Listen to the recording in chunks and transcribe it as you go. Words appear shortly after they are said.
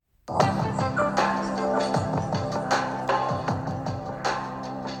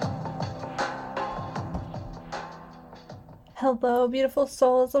Hello, beautiful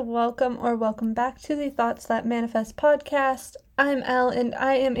souls. Welcome back to the Thoughts That Manifest podcast. I'm Elle, and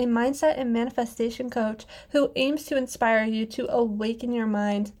I am a mindset and manifestation coach who aims to inspire you to awaken your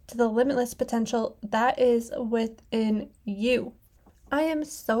mind to the limitless potential that is within you. I am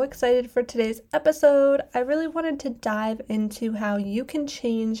so excited for today's episode. I really wanted to dive into how you can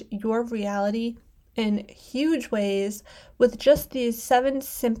change your reality in huge ways with just these 7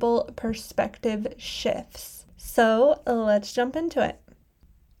 simple perspective shifts. So let's jump into it.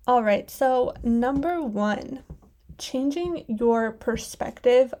 All right, so number 1, changing your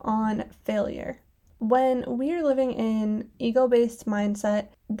perspective on failure. When we are living in ego-based mindset,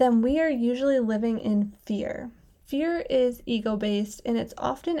 then we are usually living in fear. Fear is ego-based, and it's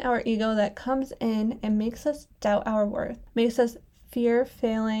often our ego that comes in and makes us doubt our worth, makes us fear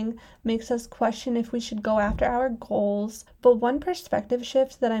failing, makes us question if we should go after our goals. But one perspective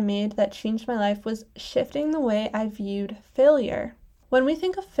shift that I made that changed my life was shifting the way I viewed failure. When we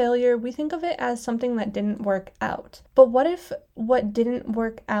think of failure, we think of it as something that didn't work out. But what if what didn't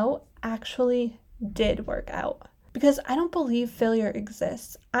work out actually did work out? Because I don't believe failure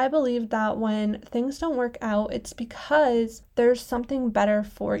exists. I believe that when things don't work out, it's because there's something better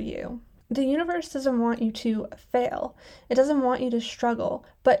for you. The universe doesn't want you to fail. It doesn't want you to struggle,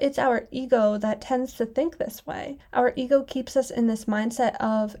 but it's our ego that tends to think this way. Our ego keeps us in this mindset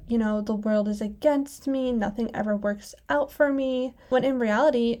of, the world is against me, nothing ever works out for me, when in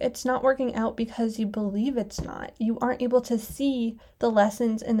reality, it's not working out because you believe it's not. You aren't able to see the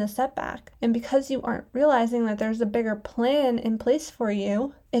lessons in the setback, and because you aren't realizing that there's a bigger plan in place for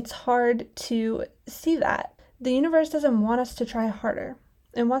you, it's hard to see that. The universe doesn't want us to try harder.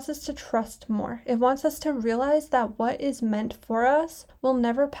 It wants us to trust more. It wants us to realize that what is meant for us will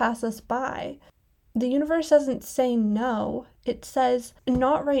never pass us by. The universe doesn't say no. It says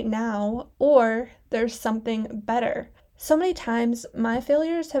not right now, or there's something better. So many times, my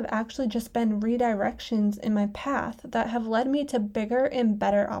failures have actually just been redirections in my path that have led me to bigger and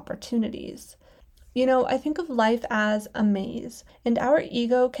better opportunities. I think of life as a maze, and our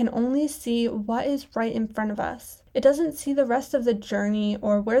ego can only see what is right in front of us. It doesn't see the rest of the journey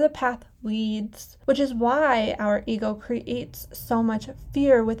or where the path leads, which is why our ego creates so much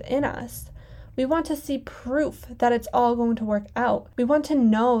fear within us. We want to see proof that it's all going to work out. We want to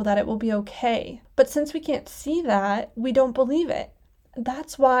know that it will be okay. But since we can't see that, we don't believe it.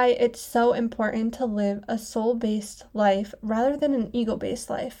 That's why it's so important to live a soul-based life rather than an ego-based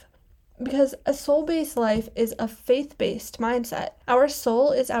life. Because a soul-based life is a faith-based mindset. Our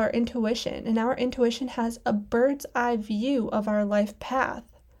soul is our intuition, and our intuition has a bird's eye view of our life path.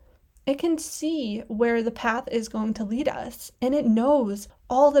 It can see where the path is going to lead us, and it knows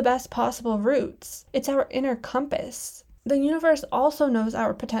all the best possible routes. It's our inner compass. The universe also knows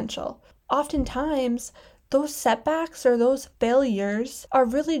our potential. Oftentimes, those setbacks or those failures are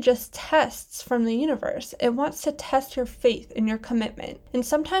really just tests from the universe. It wants to test your faith and your commitment. And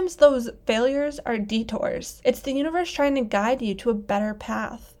sometimes those failures are detours. It's the universe trying to guide you to a better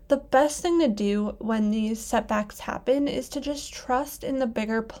path. The best thing to do when these setbacks happen is to just trust in the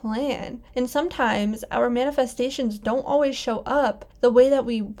bigger plan. And sometimes our manifestations don't always show up the way that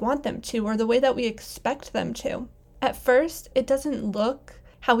we want them to or the way that we expect them to. At first, it doesn't look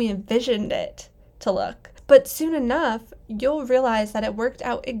how we envisioned it to look. But soon enough, you'll realize that it worked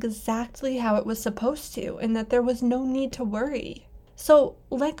out exactly how it was supposed to and that there was no need to worry. So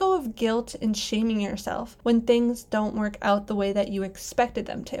let go of guilt and shaming yourself when things don't work out the way that you expected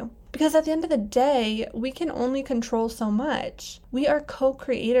them to. Because at the end of the day, we can only control so much. We are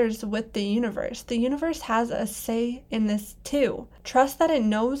co-creators with the universe. The universe has a say in this too. Trust that it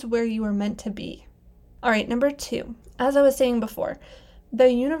knows where you are meant to be. All right, number 2. As I was saying before, the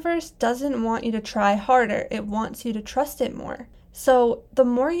universe doesn't want you to try harder. It wants you to trust it more. So the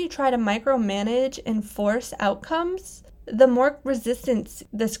more you try to micromanage and force outcomes, the more resistance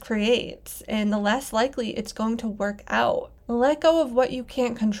this creates and the less likely it's going to work out. Let go of what you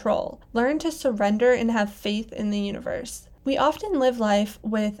can't control. Learn to surrender and have faith in the universe. We often live life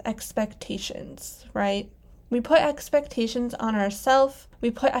with expectations, right? We put expectations on ourselves,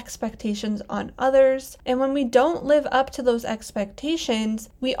 we put expectations on others, and when we don't live up to those expectations,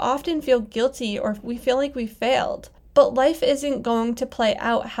 we often feel guilty or we feel like we failed. But life isn't going to play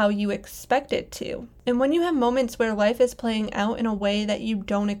out how you expect it to. And when you have moments where life is playing out in a way that you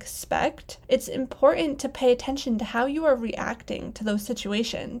don't expect, it's important to pay attention to how you are reacting to those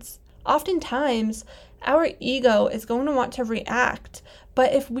situations. Oftentimes, our ego is going to want to react,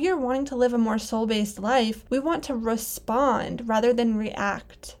 but if we are wanting to live a more soul-based life, we want to respond rather than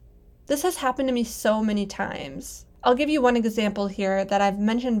react. This has happened to me so many times. I'll give you one example here that I've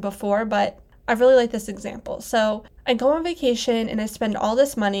mentioned before, but I really like this example. So I go on vacation and I spend all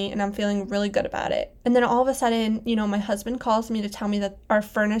this money and I'm feeling really good about it. And then all of a sudden, my husband calls me to tell me that our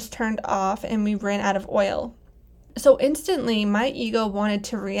furnace turned off and we ran out of oil. So instantly, my ego wanted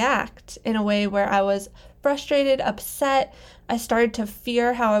to react in a way where I was frustrated, upset. I started to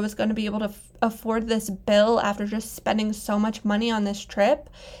fear how I was going to be able to afford this bill after just spending so much money on this trip.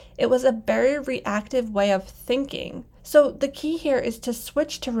 It was a very reactive way of thinking. So the key here is to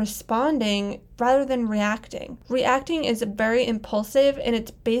switch to responding rather than reacting. Reacting is very impulsive and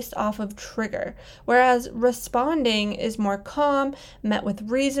it's based off of trigger, whereas responding is more calm, met with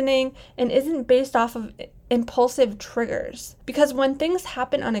reasoning, and isn't based off of impulsive triggers. Because when things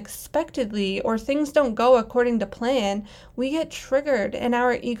happen unexpectedly or things don't go according to plan, we get triggered and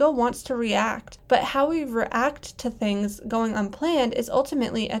our ego wants to react. But how we react to things going unplanned is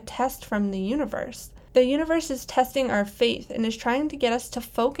ultimately a test from the universe. The universe is testing our faith and is trying to get us to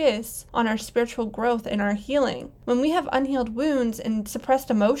focus on our spiritual growth and our healing. When we have unhealed wounds and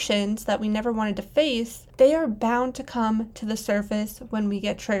suppressed emotions that we never wanted to face, they are bound to come to the surface when we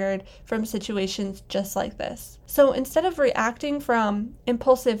get triggered from situations just like this. So instead of reacting from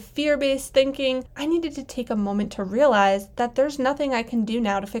impulsive fear-based thinking, I needed to take a moment to realize that there's nothing I can do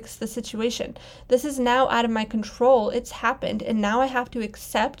now to fix the situation. This is now out of my control. It's happened, and now I have to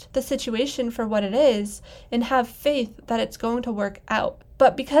accept the situation for what it is and have faith that it's going to work out.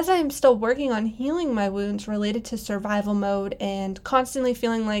 But because I am still working on healing my wounds related to survival mode and constantly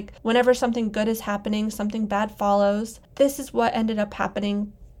feeling like whenever something good is happening, something bad follows, this is what ended up playing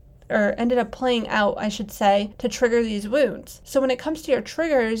out, I should say, to trigger these wounds. So when it comes to your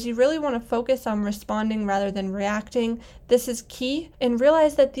triggers, you really want to focus on responding rather than reacting. This is key, and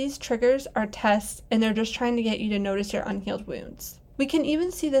realize that these triggers are tests and they're just trying to get you to notice your unhealed wounds. We can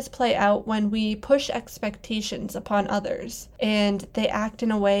even see this play out when we push expectations upon others and they act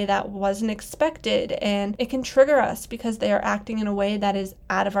in a way that wasn't expected, and it can trigger us because they are acting in a way that is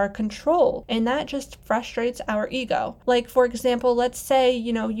out of our control, and that just frustrates our ego. Like, for example, let's say,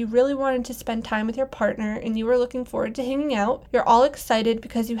 you really wanted to spend time with your partner and you were looking forward to hanging out. You're all excited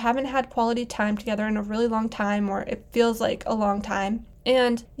because you haven't had quality time together in a really long time, or it feels like a long time.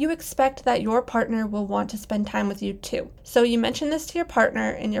 And you expect that your partner will want to spend time with you too. So you mention this to your partner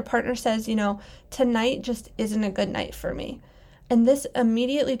and your partner says, tonight just isn't a good night for me. And this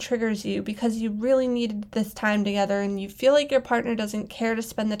immediately triggers you because you really needed this time together and you feel like your partner doesn't care to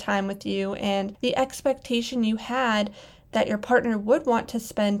spend the time with you, and the expectation you had that your partner would want to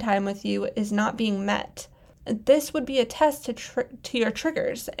spend time with you is not being met. This would be a test to your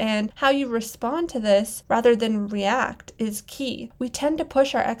triggers, and how you respond to this rather than react is key. We tend to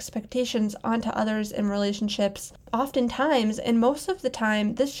push our expectations onto others in relationships oftentimes, and most of the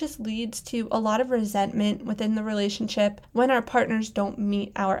time this just leads to a lot of resentment within the relationship when our partners don't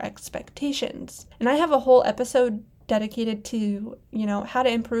meet our expectations. And I have a whole episode dedicated to, how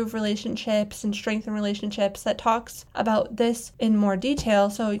to improve relationships and strengthen relationships that talks about this in more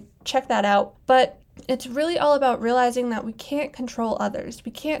detail, so check that out. But it's really all about realizing that we can't control others.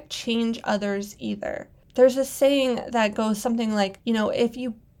 We can't change others either. There's a saying that goes something like, if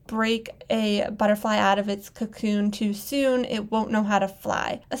you break a butterfly out of its cocoon too soon, it won't know how to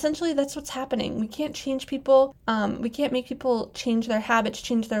fly. Essentially, that's what's happening. We can't change people. We can't make people change their habits,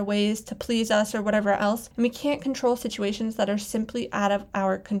 change their ways to please us or whatever else. And we can't control situations that are simply out of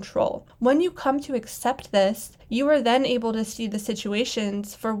our control. When you come to accept this, you are then able to see the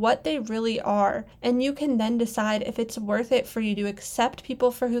situations for what they really are, and you can then decide if it's worth it for you to accept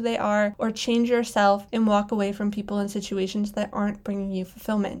people for who they are or change yourself and walk away from people and situations that aren't bringing you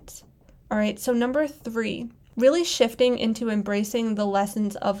fulfillment. All right, so number 3, really shifting into embracing the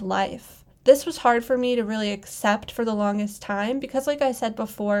lessons of life. This was hard for me to really accept for the longest time because, like I said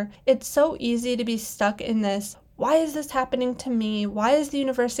before, it's so easy to be stuck in this why is this happening to me? Why is the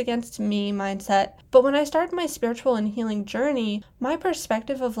universe against me mindset? But when I started my spiritual and healing journey, my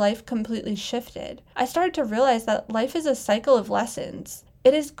perspective of life completely shifted. I started to realize that life is a cycle of lessons.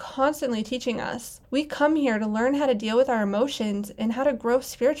 It is constantly teaching us. We come here to learn how to deal with our emotions and how to grow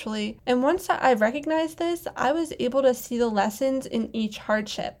spiritually. And once I recognized this, I was able to see the lessons in each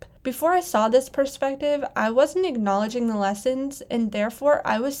hardship. Before I saw this perspective, I wasn't acknowledging the lessons, and therefore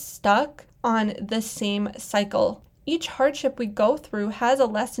I was stuck on the same cycle. Each hardship we go through has a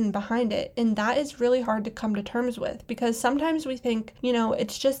lesson behind it, and that is really hard to come to terms with because sometimes we think,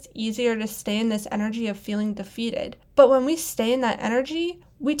 it's just easier to stay in this energy of feeling defeated. But when we stay in that energy,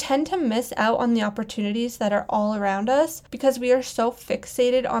 we tend to miss out on the opportunities that are all around us because we are so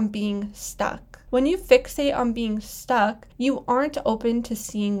fixated on being stuck. When you fixate on being stuck, you aren't open to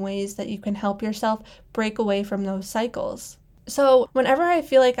seeing ways that you can help yourself break away from those cycles. So whenever I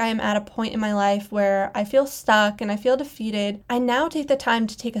feel like I am at a point in my life where I feel stuck and I feel defeated, I now take the time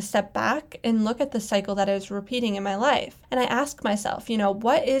to take a step back and look at the cycle that is repeating in my life. And I ask myself,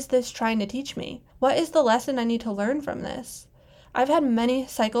 what is this trying to teach me? What is the lesson I need to learn from this? I've had many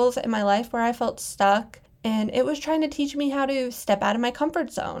cycles in my life where I felt stuck, and it was trying to teach me how to step out of my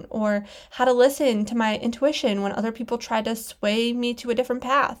comfort zone or how to listen to my intuition when other people tried to sway me to a different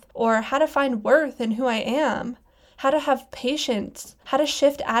path, or how to find worth in who I am, how to have patience, how to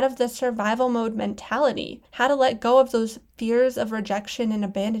shift out of the survival mode mentality, how to let go of those fears of rejection and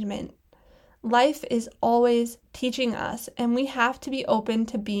abandonment. Life is always teaching us, and we have to be open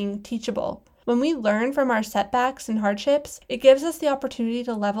to being teachable. When we learn from our setbacks and hardships, it gives us the opportunity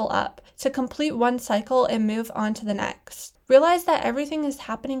to level up, to complete one cycle and move on to the next. Realize that everything is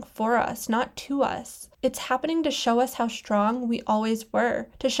happening for us, not to us. It's happening to show us how strong we always were,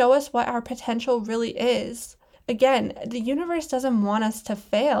 to show us what our potential really is. Again, the universe doesn't want us to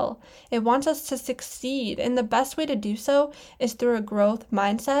fail. It wants us to succeed, and the best way to do so is through a growth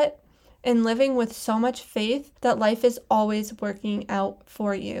mindset and living with so much faith that life is always working out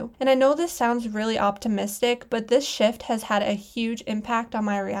for you. And I know this sounds really optimistic, but this shift has had a huge impact on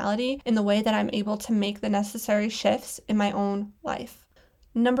my reality in the way that I'm able to make the necessary shifts in my own life.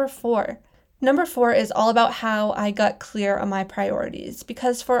 Number four is all about how I got clear on my priorities,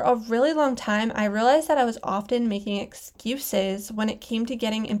 because for a really long time, I realized that I was often making excuses when it came to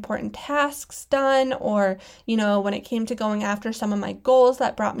getting important tasks done, or, when it came to going after some of my goals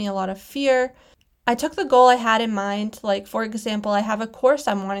that brought me a lot of fear. I took the goal I had in mind, like, for example, I have a course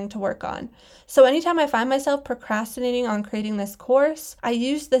I'm wanting to work on. So anytime I find myself procrastinating on creating this course, I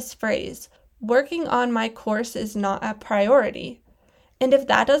use this phrase: working on my course is not a priority. And if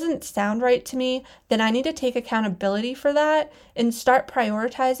that doesn't sound right to me, then I need to take accountability for that and start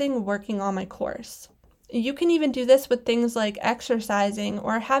prioritizing working on my course. You can even do this with things like exercising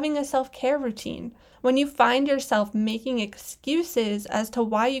or having a self-care routine. When you find yourself making excuses as to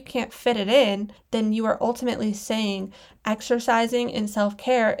why you can't fit it in, then you are ultimately saying exercising and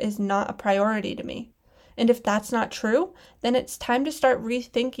self-care is not a priority to me. And if that's not true, then it's time to start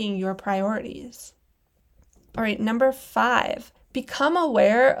rethinking your priorities. All right, number 5. Become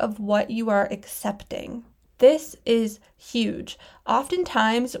aware of what you are accepting. This is huge.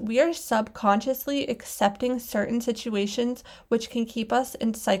 Oftentimes, we are subconsciously accepting certain situations which can keep us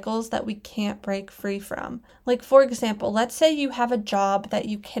in cycles that we can't break free from. Like, for example, let's say you have a job that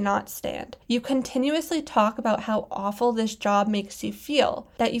you cannot stand. You continuously talk about how awful this job makes you feel,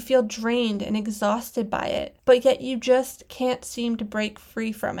 that you feel drained and exhausted by it, but yet you just can't seem to break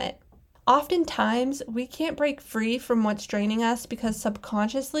free from it. Oftentimes, we can't break free from what's draining us because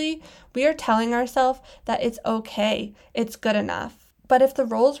subconsciously, we are telling ourselves that it's okay, it's good enough. But if the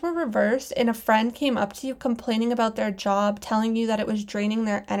roles were reversed and a friend came up to you complaining about their job, telling you that it was draining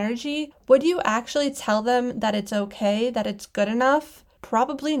their energy, would you actually tell them that it's okay, that it's good enough?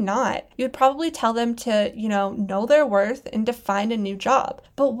 Probably not. You'd probably tell them to, know their worth and to find a new job.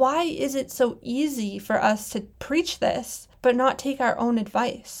 But why is it so easy for us to preach this, but not take our own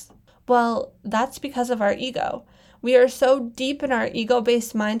advice? Well, that's because of our ego. We are so deep in our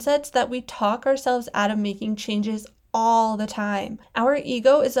ego-based mindsets that we talk ourselves out of making changes all the time. Our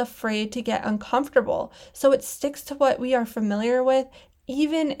ego is afraid to get uncomfortable, so it sticks to what we are familiar with,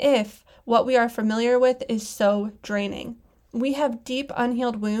 even if what we are familiar with is so draining. We have deep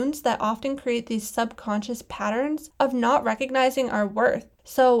unhealed wounds that often create these subconscious patterns of not recognizing our worth,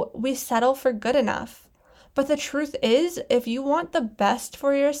 so we settle for good enough. But the truth is, if you want the best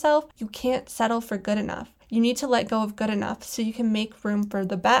for yourself, you can't settle for good enough. You need to let go of good enough so you can make room for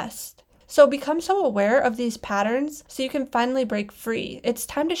the best. So become so aware of these patterns so you can finally break free. It's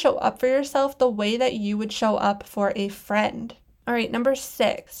time to show up for yourself the way that you would show up for a friend. All right, number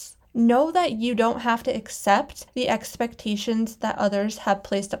 6. Know that you don't have to accept the expectations that others have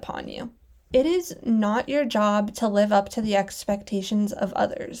placed upon you. It is not your job to live up to the expectations of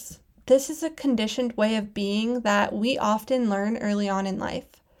others. This is a conditioned way of being that we often learn early on in life.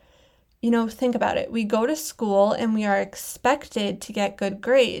 Think about it. We go to school and we are expected to get good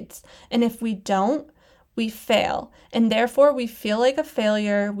grades. And if we don't, we fail. And therefore, we feel like a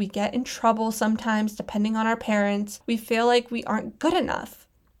failure. We get in trouble sometimes, depending on our parents. We feel like we aren't good enough.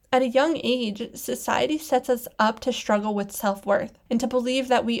 At a young age, society sets us up to struggle with self-worth and to believe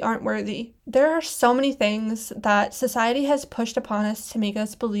that we aren't worthy. There are so many things that society has pushed upon us to make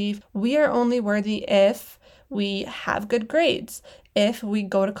us believe we are only worthy if we have good grades, if we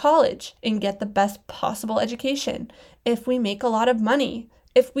go to college and get the best possible education, if we make a lot of money,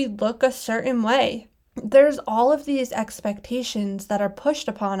 if we look a certain way. There's all of these expectations that are pushed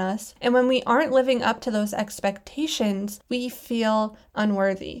upon us, and when we aren't living up to those expectations, we feel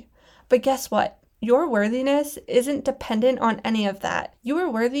unworthy. But guess what? Your worthiness isn't dependent on any of that. You are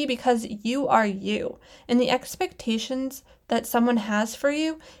worthy because you are you, and the expectations that someone has for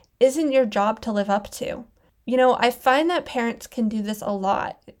you isn't your job to live up to. I find that parents can do this a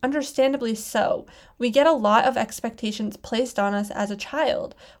lot, understandably so. We get a lot of expectations placed on us as a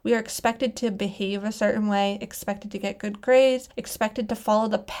child. We are expected to behave a certain way, expected to get good grades, expected to follow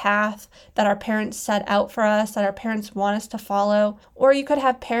the path that our parents set out for us, that our parents want us to follow. Or you could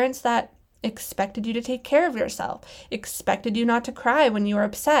have parents that expected you to take care of yourself, expected you not to cry when you were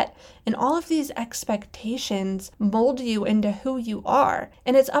upset. And all of these expectations mold you into who you are.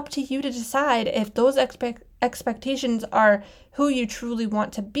 And it's up to you to decide if those expectations are who you truly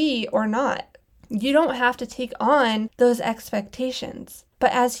want to be or not. You don't have to take on those expectations.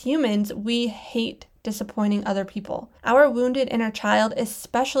 But as humans, we hate disappointing other people. Our wounded inner child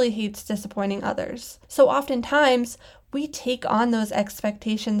especially hates disappointing others. So oftentimes, we take on those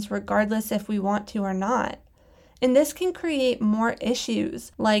expectations regardless if we want to or not. And this can create more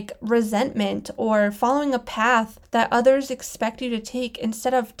issues like resentment or following a path that others expect you to take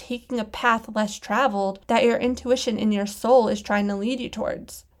instead of taking a path less traveled that your intuition in your soul is trying to lead you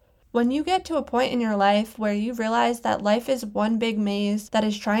towards. When you get to a point in your life where you realize that life is one big maze that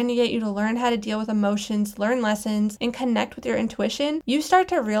is trying to get you to learn how to deal with emotions, learn lessons, and connect with your intuition, you start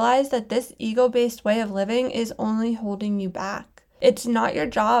to realize that this ego-based way of living is only holding you back. It's not your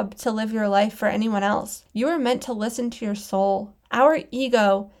job to live your life for anyone else. You are meant to listen to your soul. Our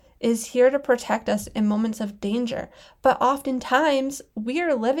ego is here to protect us in moments of danger, but oftentimes we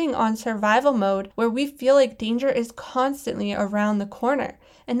are living on survival mode where we feel like danger is constantly around the corner.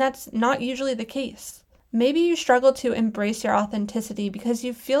 And that's not usually the case. Maybe you struggle to embrace your authenticity because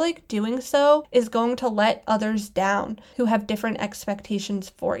you feel like doing so is going to let others down who have different expectations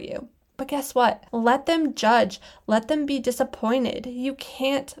for you. But guess what? Let them judge. Let them be disappointed. You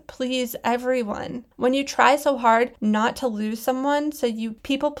can't please everyone. When you try so hard not to lose someone, so you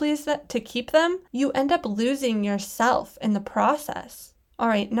people please to keep them, you end up losing yourself in the process. All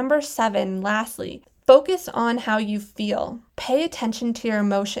right, number 7, lastly. Focus on how you feel. Pay attention to your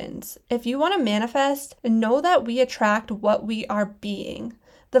emotions. If you want to manifest, know that we attract what we are being.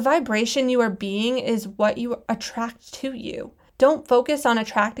 The vibration you are being is what you attract to you. Don't focus on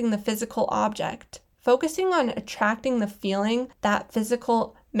attracting the physical object. Focusing on attracting the feeling that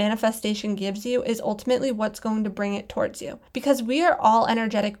physical manifestation gives you is ultimately what's going to bring it towards you. Because we are all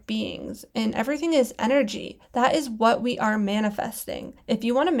energetic beings and everything is energy. That is what we are manifesting. If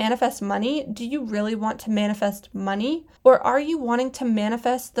you want to manifest money, do you really want to manifest money? Or are you wanting to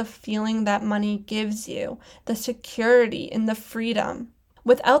manifest the feeling that money gives you, the security and the freedom?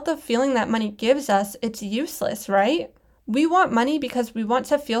 Without the feeling that money gives us, it's useless, right? We want money because we want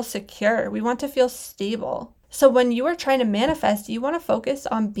to feel secure. We want to feel stable. So when you are trying to manifest, you want to focus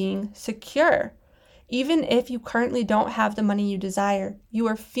on being secure. Even if you currently don't have the money you desire, you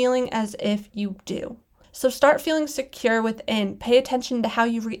are feeling as if you do. So start feeling secure within. Pay attention to how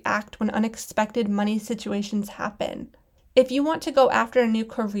you react when unexpected money situations happen. If you want to go after a new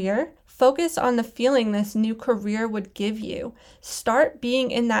career, focus on the feeling this new career would give you. Start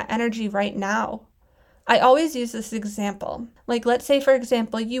being in that energy right now. I always use this example. Like, let's say, for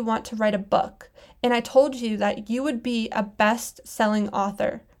example, you want to write a book, and I told you that you would be a best-selling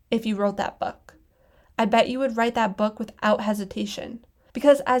author if you wrote that book. I bet you would write that book without hesitation.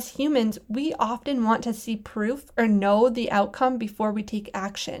 Because as humans, we often want to see proof or know the outcome before we take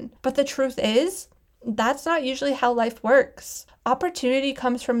action. But the truth is, that's not usually how life works. Opportunity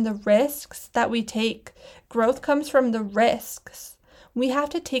comes from the risks that we take. Growth comes from the risks. We have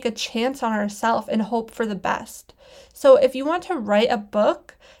to take a chance on ourselves and hope for the best. So if you want to write a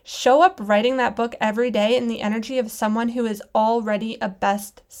book, show up writing that book every day in the energy of someone who is already a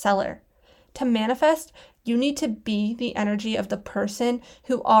bestseller. To manifest, you need to be the energy of the person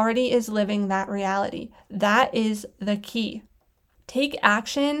who already is living that reality. That is the key. Take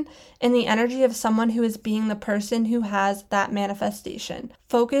action in the energy of someone who is being the person who has that manifestation.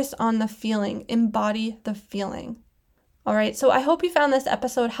 Focus on the feeling. Embody the feeling. All right, so I hope you found this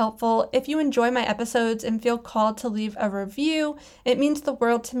episode helpful. If you enjoy my episodes and feel called to leave a review, it means the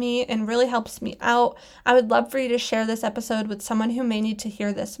world to me and really helps me out. I would love for you to share this episode with someone who may need to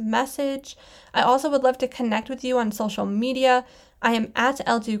hear this message. I also would love to connect with you on social media. I am at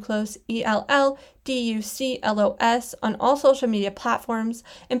ElDuclos, ELLDuclos on all social media platforms,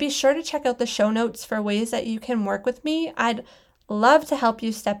 and be sure to check out the show notes for ways that you can work with me. I'd love to help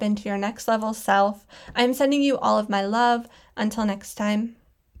you step into your next level self. I'm sending you all of my love. Until next time.